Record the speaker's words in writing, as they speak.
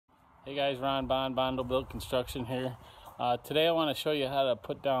Hey guys, Ron Bondo Build Construction here. Today I want to show you how to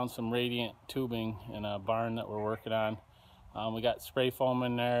put down some radiant tubing in a barn that we're working on. We got spray foam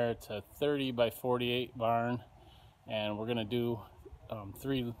in there. It's a 30 by 48 barn, and we're going to do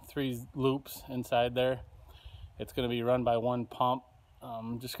three loops inside there. It's going to be run by one pump.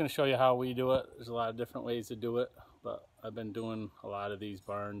 I'm just going to show you how we do it. There's a lot of different ways to do it, but I've been doing a lot of these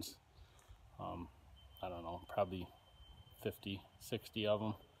barns. I don't know, probably 50, 60 of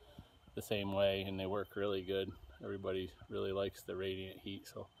them the same way, and they work really good. Everybody really likes the radiant heat,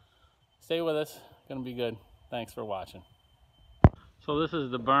 so stay with us. It's gonna be good. Thanks for watching. So this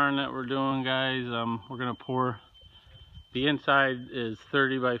is the barn that we're doing, guys. We're gonna pour, the inside is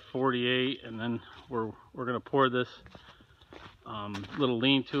 30 by 48, and then we're gonna pour this little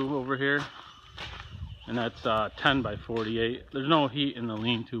lean-to over here, and that's 10 by 48. There's no heat in the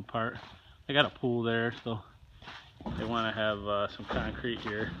lean-to part. I got a pool there, so they want to have some concrete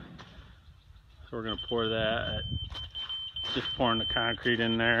here. So we're going to pour that, just pouring the concrete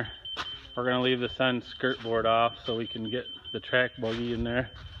in there. We're going to leave the sun skirt board off so we can get the track buggy in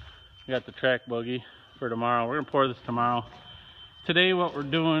there. We got the track buggy for tomorrow. We're going to pour this tomorrow. Today what we're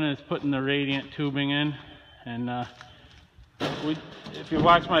doing is putting the radiant tubing in, and if you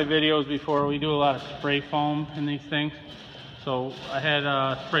watch my videos before, we do a lot of spray foam in these things. So I had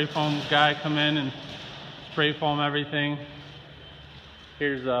a spray foam guy come in and spray foam everything.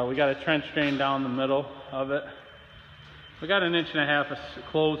 Here's we got a trench drain down the middle of it. We got 1.5 inches of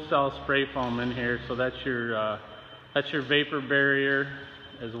closed cell spray foam in here, so that's your vapor barrier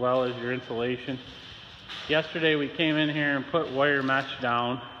as well as your insulation. Yesterday we came in here and put wire mesh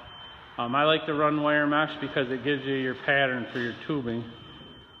down. I like to run wire mesh because it gives you your pattern for your tubing.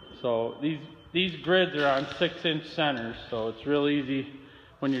 So these grids are on 6-inch centers, so it's real easy.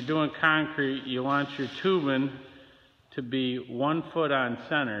 When you're doing concrete, you want your tubing to be 1 foot on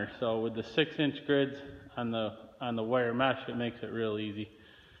center. So with the 6-inch grids on the wire mesh, it makes it real easy.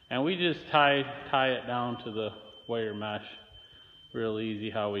 And we just tie it down to the wire mesh. Real easy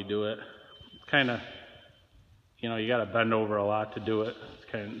how we do it. It's kind of, you know, you got to bend over a lot to do it.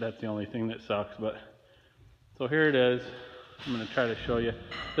 That's the only thing that sucks. But so here it is. I'm going to try to show you.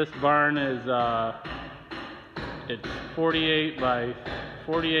 This barn is it's 48 by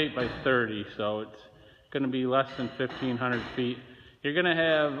 30, so it's going to be less than 1,500 feet. You're going to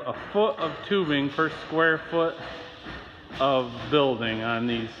have a foot of tubing per square foot of building on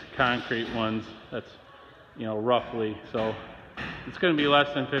these concrete ones. That's, you know, roughly. So it's going to be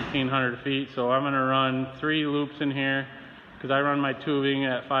less than 1,500 feet. So I'm going to run 3 loops in here because I run my tubing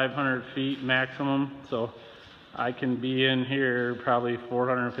at 500 feet maximum. So I can be in here probably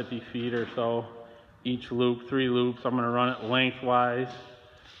 450 feet or so each loop, 3 loops. I'm going to run it lengthwise.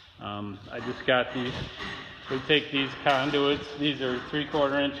 I just got these. We take these conduits. These are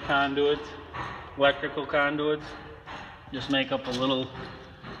 3/4 inch conduits, electrical conduits. Just make up a little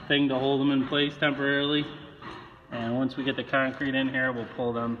thing to hold them in place temporarily. And once we get the concrete in here, we'll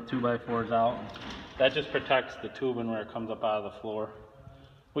pull them 2x4s out. That just protects the tubing where it comes up out of the floor.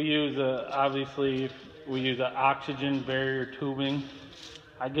 We use obviously we use an oxygen barrier tubing.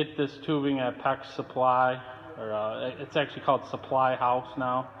 I get this tubing at Peck Supply, or it's actually called Supply House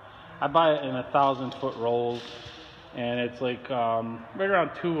now. I buy it in 1,000-foot rolls, and it's like right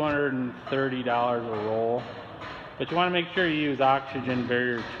around $230 a roll. But you want to make sure you use oxygen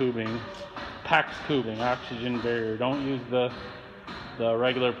barrier tubing, Peck's tubing, oxygen barrier. Don't use the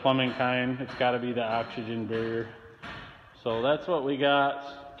regular plumbing kind. It's got to be the oxygen barrier. So that's what we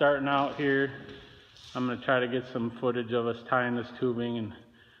got starting out here. I'm going to try to get some footage of us tying this tubing, and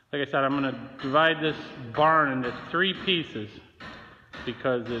like I said, I'm going to divide this barn into 3 pieces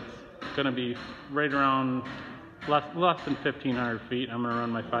because it's going to be right around less than 1,500 feet. I'm going to run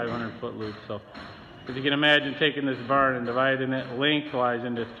my 500-foot loop. So if you can imagine taking this barn and dividing it lengthwise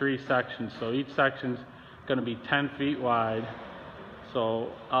into 3 sections. So each section's going to be 10 feet wide.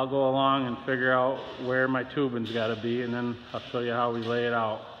 So I'll go along and figure out where my tubing's got to be, and then I'll show you how we lay it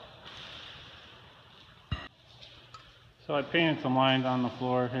out. So I painted some lines on the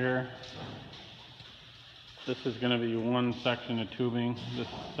floor here. This is going to be 1 section of tubing. This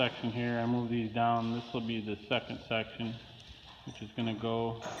section here, I move these down. This will be the 2nd section, which is going to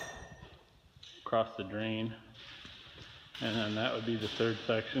go across the drain. And then that would be the 3rd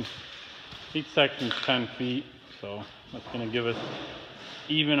section. Each section is 10 feet, so that's going to give us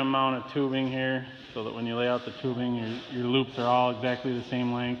even amount of tubing here, so that when you lay out the tubing, your loops are all exactly the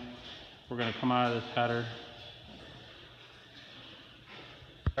same length. We're going to come out of this header.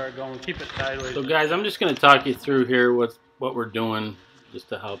 Going, keep it sideways. So guys, I'm just going to talk you through here what we're doing just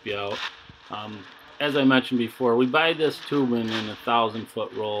to help you out. As I mentioned before, we buy this tubing in a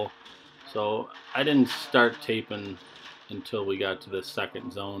 1,000-foot roll. So I didn't start taping until we got to the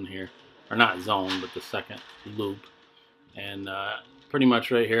second zone here, or not zone, but the second loop. And pretty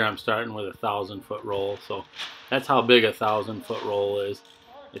much right here I'm starting with a 1,000-foot roll. So that's how big a 1,000-foot roll is.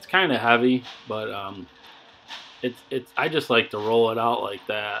 It's kind of heavy, but I just like to roll it out like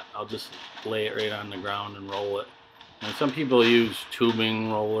that. I'll just lay it right on the ground and roll it. And some people use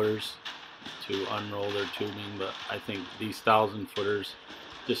tubing rollers to unroll their tubing, but I think these 1,000-footers,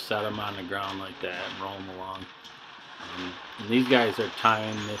 just set them on the ground like that and roll them along. And these guys are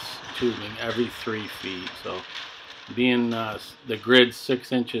tying this tubing every 3 feet. So being the grid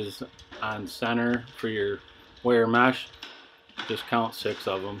 6 inches on center for your wire mesh, just count 6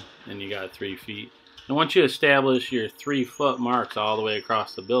 of them and you got 3 feet. And once you establish your 3-foot marks all the way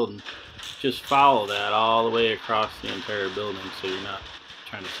across the building, just follow that all the way across the entire building, so you're not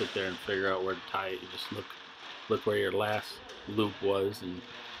trying to sit there and figure out where to tie it. You just look where your last loop was and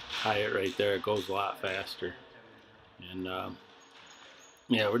tie it right there. It goes a lot faster. And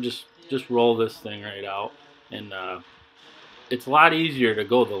yeah, we're just roll this thing right out. And it's a lot easier to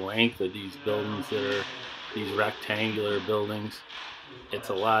go the length of these buildings that are these rectangular buildings. It's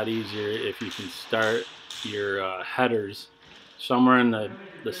a lot easier if you can start your headers somewhere in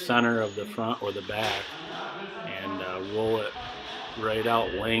the center of the front or the back and roll it right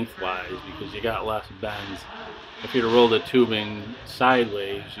out lengthwise, because you got less bends. If you'd roll the tubing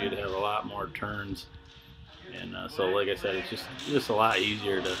sideways, you'd have a lot more turns. And so like I said, it's just a lot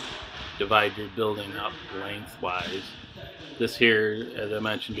easier to divide your building up lengthwise. This here, as I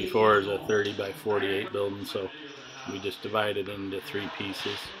mentioned before, is a 30 by 48 building, so we just divide it into 3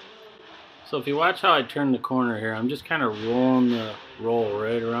 pieces. So if you watch how I turn the corner here, I'm just kind of rolling the roll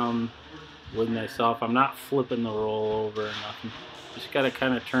right around with myself. I'm not flipping the roll over or nothing. Just got to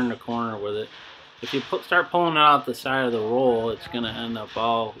kind of turn the corner with it. If you start pulling it out the side of the roll, it's going to end up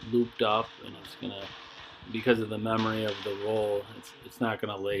all looped up, and it's going to, because of the memory of the roll, it's not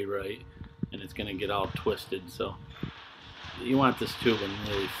going to lay right, and it's going to get all twisted. So you want this tubing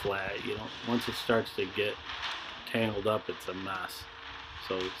really flat. You don't, once it starts to get tangled up, it's a mess.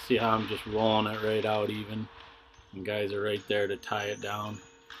 So see how I'm just rolling it right out even, and guys are right there to tie it down.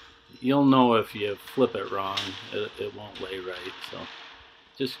 You'll know if you flip it wrong, it won't lay right. So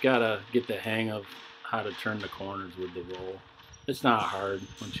just gotta get the hang of how to turn the corners with the roll. It's not hard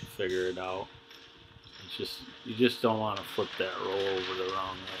once you figure it out. It's just, you just don't want to flip that roll over the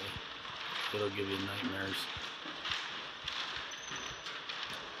wrong way. It'll give you nightmares.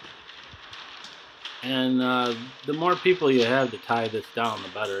 And the more people you have to tie this down, the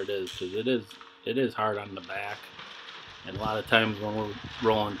better it is, because it is hard on the back. And a lot of times when we're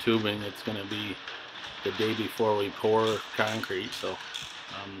rolling tubing, it's going to be the day before we pour concrete. So,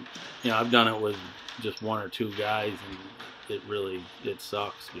 you know, I've done it with just 1 or 2 guys, and it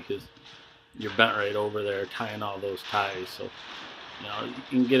sucks, because you're bent right over there tying all those ties. So, you know,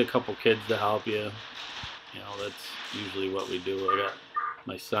 you can get a couple kids to help you. You know, that's usually what we do. I got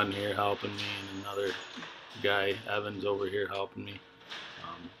my son here helping me, and another guy, Evans, over here helping me.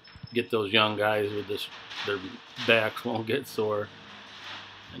 Get those young guys with this, their backs won't get sore.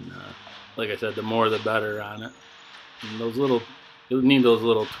 And like I said, the more the better on it. And those little, you'll need those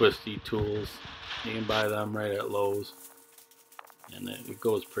little twisty tools. You can buy them right at Lowe's, and it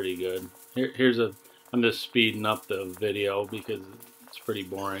goes pretty good. I'm just speeding up the video because it's pretty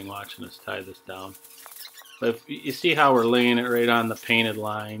boring watching us tie this down. But if you see how we're laying it right on the painted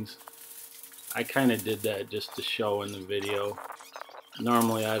lines, I kind of did that just to show in the video.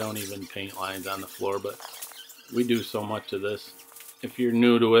 Normally I don't even paint lines on the floor, but we do so much of this. If you're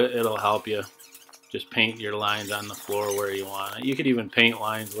new to it, it'll help you. Just paint your lines on the floor where you want it. You could even paint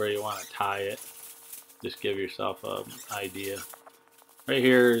lines where you want to tie it. Just give yourself an idea. Right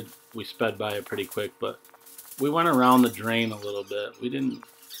here, we sped by it pretty quick, but we went around the drain a little bit.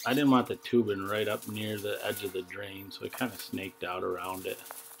 I didn't want the tubing right up near the edge of the drain, so I kind of snaked out around it.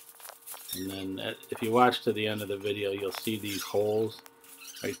 And then if you watch to the end of the video, you'll see these holes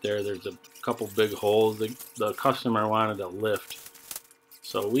right there. There's a couple big holes. The customer wanted a lift,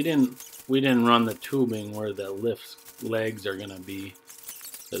 so we didn't run the tubing where the lift's legs are going to be,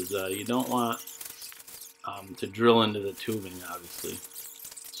 because you don't want to drill into the tubing, obviously.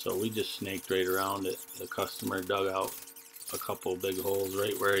 So we just snaked right around it. The customer dug out a couple big holes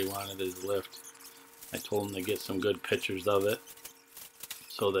right where he wanted his lift. I told him to get some good pictures of it,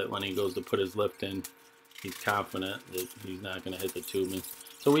 so that when he goes to put his lift in, he's confident that he's not going to hit the tubing.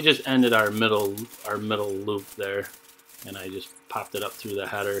 So we just ended our middle loop there, and I just popped it up through the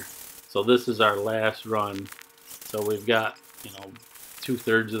header. So this is our last run. So we've got, you know,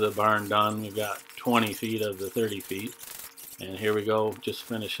 2/3 of the barn done. We've got 20 feet of the 30 feet, And here we go, just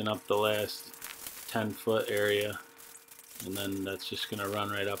finishing up the last 10-foot area, and then that's just going to run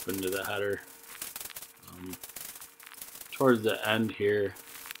right up into the header. Towards the end here,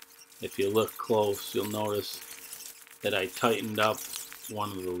 if you look close, you'll notice that I tightened up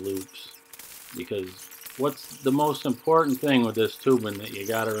one of the loops, because what's the most important thing with this tubing that you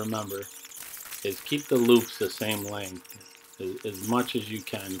got to remember is keep the loops the same length as much as you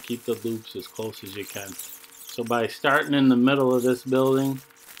can. Keep the loops as close as you can. So by starting in the middle of this building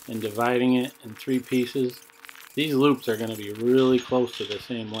and dividing it in 3 pieces, these loops are going to be really close to the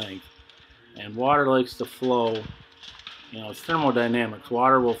same length. And water likes to flow, you know, it's thermodynamics.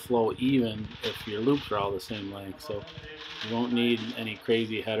 Water will flow even if your loops are all the same length. So you won't need any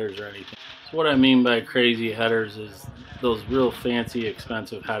crazy headers or anything. So what I mean by crazy headers is those real fancy,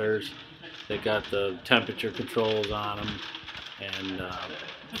 expensive headers that got the temperature controls on them and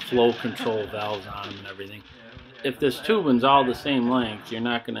flow control valves on them and everything. If this tubing's all the same length, you're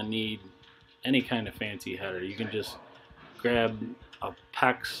not going to need any kind of fancy header. You can just grab a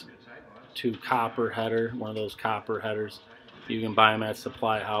PEX to copper header, one of those copper headers. You can buy them at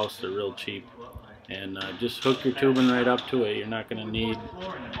Supply House, they're real cheap. And just hook your tubing right up to it. You're not going to need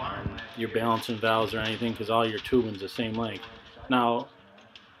your balancing valves or anything, because all your tubing's the same length. Now,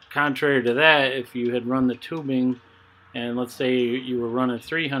 contrary to that, if you had run the tubing and let's say you were running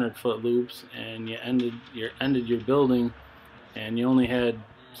 300-foot loops and you ended your building and you only had,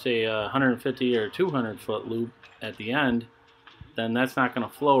 say, a 150 or 200-foot loop at the end, then that's not going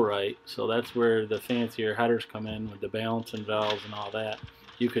to flow right. So that's where the fancier headers come in with the balancing valves and all that.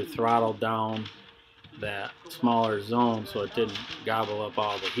 You could throttle down that smaller zone so it didn't gobble up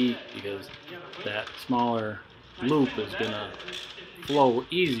all the heat, because that smaller loop is going to flow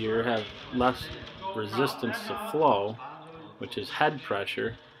easier, have less resistance to flow, which is head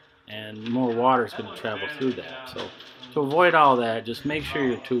pressure, and more water is going to travel through that. So to avoid all that, just make sure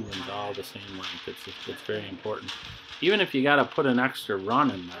your tubing's all the same length. It's very important. Even if you got to put an extra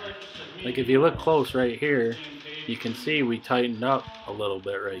run in there, like if you look close right here, you can see we tightened up a little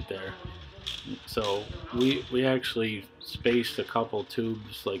bit right there. So we actually spaced a couple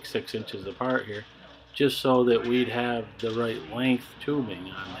tubes like 6 inches apart here, just so that we'd have the right length tubing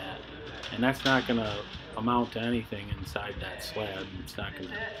on that. And that's not going to amount to anything inside that slab. It's not going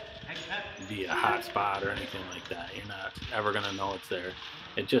to be a hot spot or anything like that. You're not ever going to know it's there.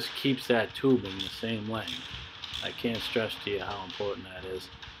 It just keeps that tubing the same length. I can't stress to you how important that is,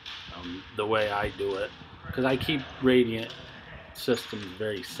 the way I do it, because I keep radiant systems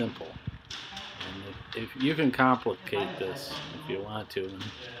very simple. And if you can complicate this if you want to and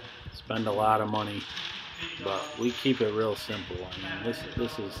spend a lot of money, but we keep it real simple. I mean,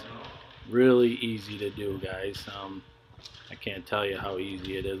 this is really easy to do, guys. I can't tell you how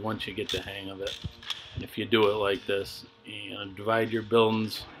easy it is once you get the hang of it. If you do it like this, you know, divide your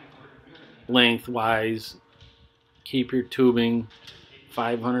buildings lengthwise, keep your tubing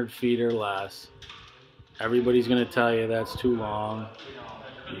 500 feet or less. Everybody's going to tell you that's too long.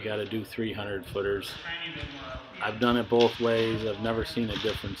 You got to do 300 footers. I've done it both ways. I've never seen a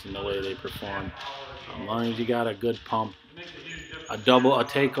difference in the way they perform. As long as you got a good pump, a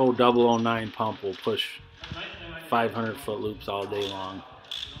Taco 009 pump will push 500-foot loops all day long.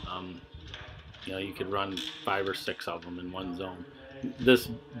 You know, you could run 5 or 6 of them in one zone. This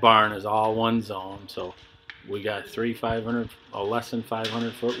barn is all one zone, so we got 3 less than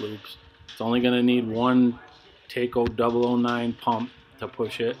 500-foot loops. It's only going to need one Taco 009 pump to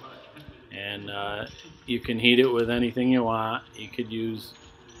push it, and you can heat it with anything you want. You could use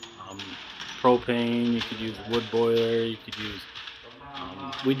propane, you could use wood boiler, you could use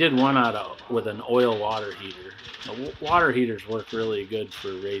we did one with an oil water heater. Now, water heaters work really good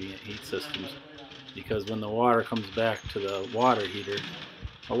for radiant heat systems, because when the water comes back to the water heater,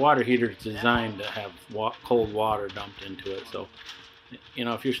 a water heater is designed to have cold water dumped into it. So, you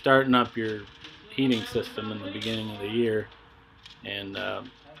know, if you're starting up your heating system in the beginning of the year and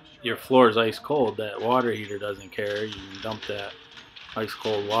your floor is ice cold, that water heater doesn't care. You can dump that ice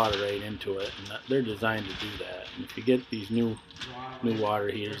cold water right into it, and they're designed to do that. And if you get these new water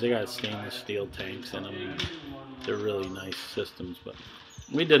heaters, they got stainless steel tanks in them, and they're really nice systems. But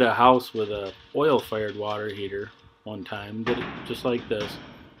we did a house with a oil-fired water heater one time, did it just like this,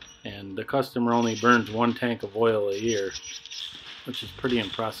 and the customer only burns 1 tank of oil a year, which is pretty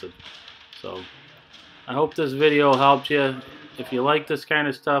impressive. So I hope this video helped you. If you like this kind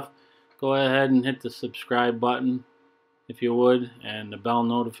of stuff, go ahead and hit the subscribe button if you would, and the bell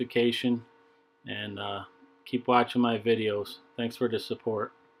notification, and keep watching my videos. Thanks for the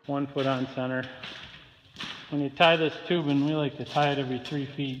support. 1 foot on center. When you tie this tubing, we like to tie it every 3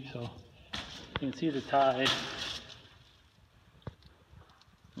 feet, so you can see the tie.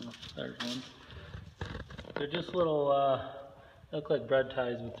 Oh, there's one. They're just little, look like bread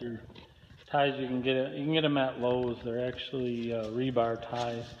ties, but they're ties you can get them at Lowe's. They're actually rebar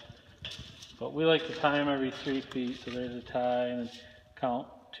ties. But we like to tie them every 3 feet. So there's a tie, and count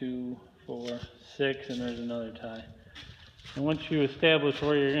 2, 4, 6, and there's another tie. And once you establish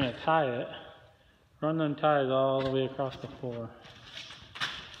where you're going to tie it, run them ties all the way across the floor.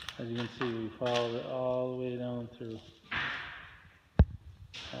 As you can see, we followed it all the way down through.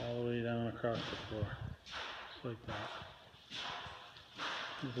 All the way down across the floor. Just like that.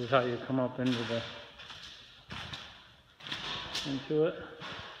 This is how you come up into it.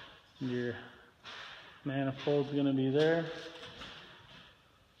 Your manifold's going to be there.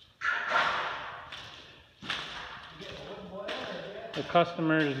 The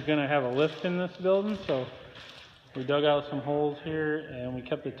customer is going to have a lift in this building, so we dug out some holes here and we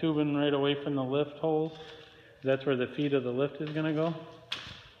kept the tubing right away from the lift holes. That's where the feet of the lift is going to go.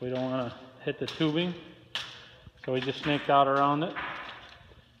 We don't want to hit the tubing, so we just snaked out around it.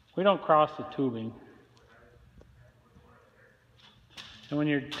 We don't cross the tubing. And when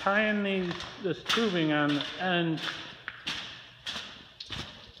you're tying this tubing on the end,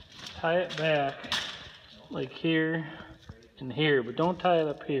 tie it back like here and here, but don't tie it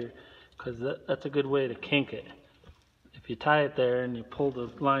up here, because that's a good way to kink it. If you tie it there and you pull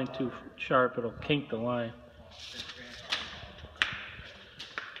the line too sharp, it'll kink the line.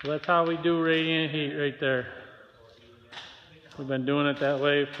 So that's how we do radiant heat right there. We've been doing it that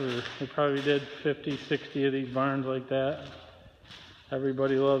way we probably did 50, 60 of these barns like that.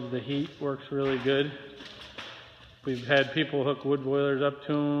 Everybody loves the heat, works really good. We've had people hook wood boilers up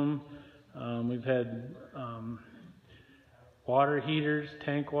to them. We've had water heaters,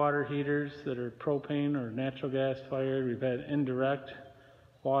 tank water heaters that are propane or natural gas fired. We've had indirect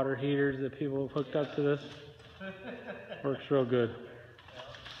water heaters that people have hooked up to this. Works real good.